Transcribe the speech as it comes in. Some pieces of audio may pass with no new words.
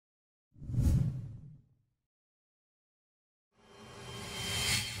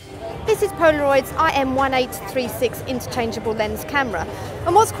this is Polaroid's iM1836 interchangeable lens camera.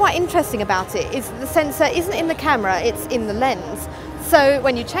 And what's quite interesting about it is the sensor isn't in the camera, it's in the lens. So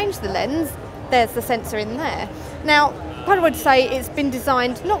when you change the lens, there's the sensor in there. Now, Polaroid say it's been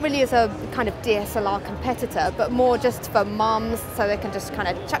designed not really as a kind of DSLR competitor, but more just for mums, so they can just kind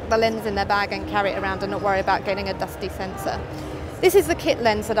of chuck the lens in their bag and carry it around and not worry about getting a dusty sensor. This is the kit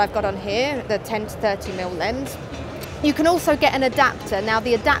lens that I've got on here, the 10 to 30mm lens. You can also get an adapter. Now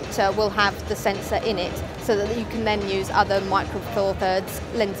the adapter will have the sensor in it so that you can then use other micro four thirds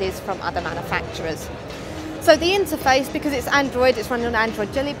lenses from other manufacturers. So the interface, because it's Android, it's running on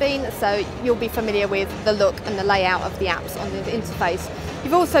Android Jelly Bean, so you'll be familiar with the look and the layout of the apps on the interface.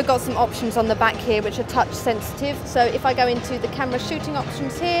 You've also got some options on the back here which are touch sensitive. So if I go into the camera shooting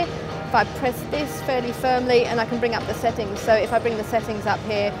options here, if I press this fairly firmly and I can bring up the settings. So if I bring the settings up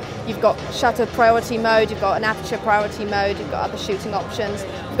here, you've got shutter priority mode, you've got an aperture priority mode, you've got other shooting options,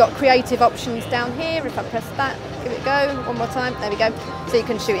 you've got creative options down here. If I press that, give it a go, one more time, there we go. So you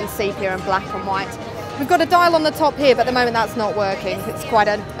can shoot in sepia and black and white. We've got a dial on the top here, but at the moment that's not working. It's quite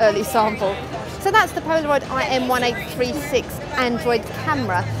an early sample. So that's the Polaroid iM1836 Android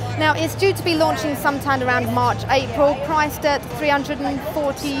camera. Now it's due to be launching sometime around March, April, priced at $340,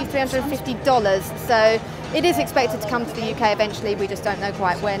 $350. So it is expected to come to the UK eventually, we just don't know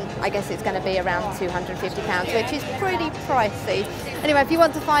quite when. I guess it's going to be around £250, which is pretty pricey. Anyway, if you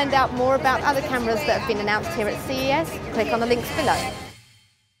want to find out more about other cameras that have been announced here at CES, click on the links below.